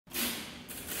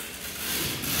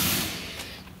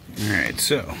Alright,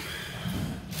 so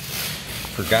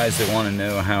for guys that want to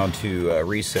know how to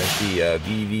reset the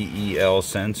VVEL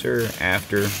sensor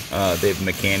after they've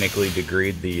mechanically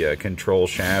degreed the control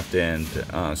shaft and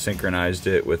synchronized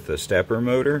it with the stepper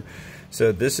motor,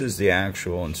 so this is the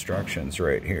actual instructions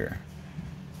right here.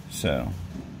 So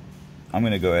I'm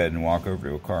going to go ahead and walk over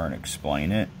to a car and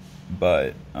explain it,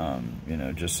 but you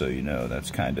know, just so you know, that's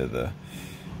kind of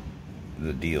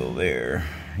the deal there,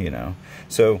 you know.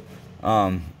 So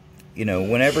you know,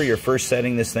 whenever you're first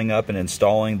setting this thing up and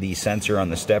installing the sensor on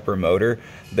the stepper motor,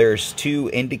 there's two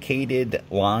indicated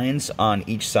lines on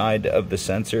each side of the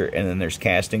sensor, and then there's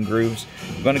casting grooves.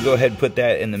 I'm going to go ahead and put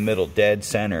that in the middle, dead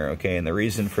center, okay? And the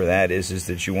reason for that is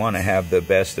that you want to have the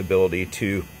best ability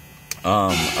to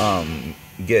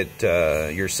get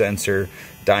your sensor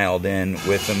dialed in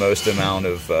with the most amount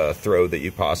of throw that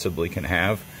you possibly can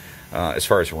have as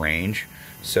far as range.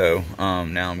 So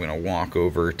now I'm going to walk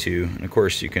over to, and of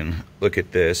course you can look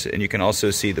at this, and you can also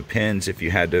see the pins if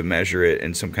you had to measure it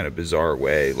in some kind of bizarre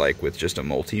way, like with just a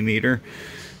multimeter.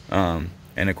 And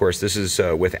of course this is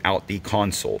without the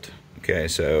consult. Okay,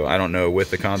 so I don't know with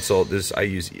the consult. I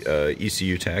use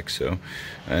ECU Tech. So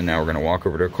now we're going to walk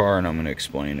over to a car, and I'm going to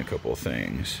explain a couple of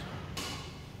things.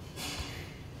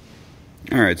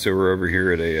 Alright, so we're over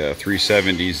here at a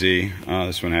 370Z.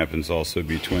 This one happens to also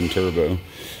be twin turbo.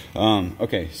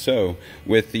 Okay, so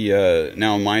with the,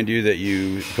 now mind you that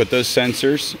you put those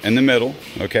sensors in the middle,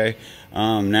 okay?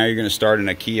 Now you're going to start in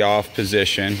a key off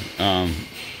position,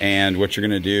 and what you're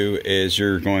going to do is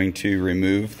you're going to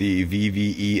remove the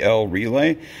VVEL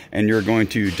relay, and you're going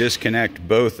to disconnect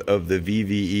both of the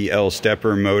VVEL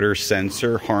stepper motor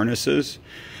sensor harnesses.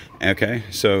 Okay,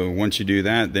 so once you do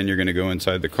that, then you're going to go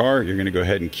inside the car. You're going to go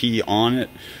ahead and key on it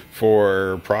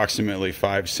for approximately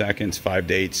 5 seconds, 5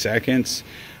 to 8 seconds.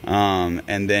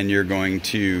 And then you're going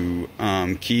to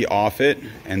key off it,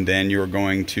 and then you're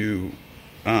going to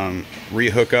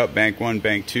rehook up bank 1,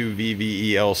 bank 2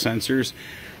 VVEL sensors,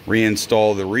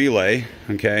 reinstall the relay.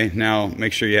 Okay, now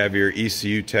make sure you have your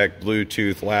ECU Tech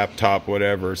Bluetooth laptop,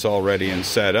 whatever, it's all ready and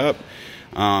set up.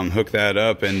 Hook that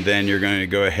up, and then you're going to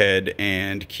go ahead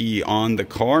and key on the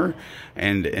car,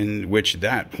 and in which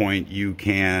that point you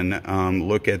can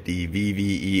look at the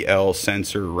VVEL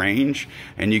sensor range,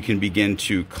 and you can begin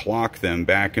to clock them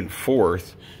back and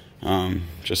forth,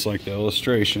 just like the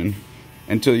illustration,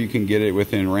 until you can get it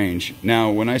within range.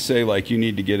 Now when I say like you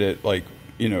need to get it like,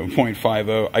 you know,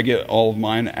 0.50, I get all of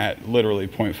mine at literally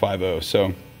 0.50.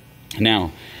 So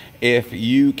now if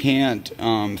you can't,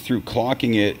 through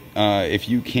clocking it, if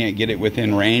you can't get it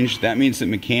within range, that means that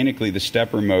mechanically the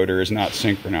stepper motor is not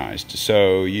synchronized.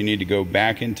 So you need to go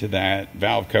back into that,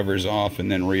 valve covers off,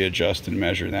 and then readjust and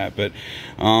measure that. But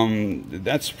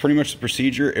that's pretty much the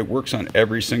procedure. It works on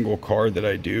every single car that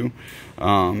I do.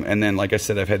 And then, like I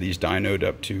said, I've had these dynoed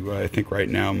up to, I think right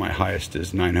now my highest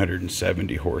is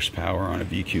 970 horsepower on a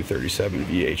G37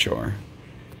 VHR.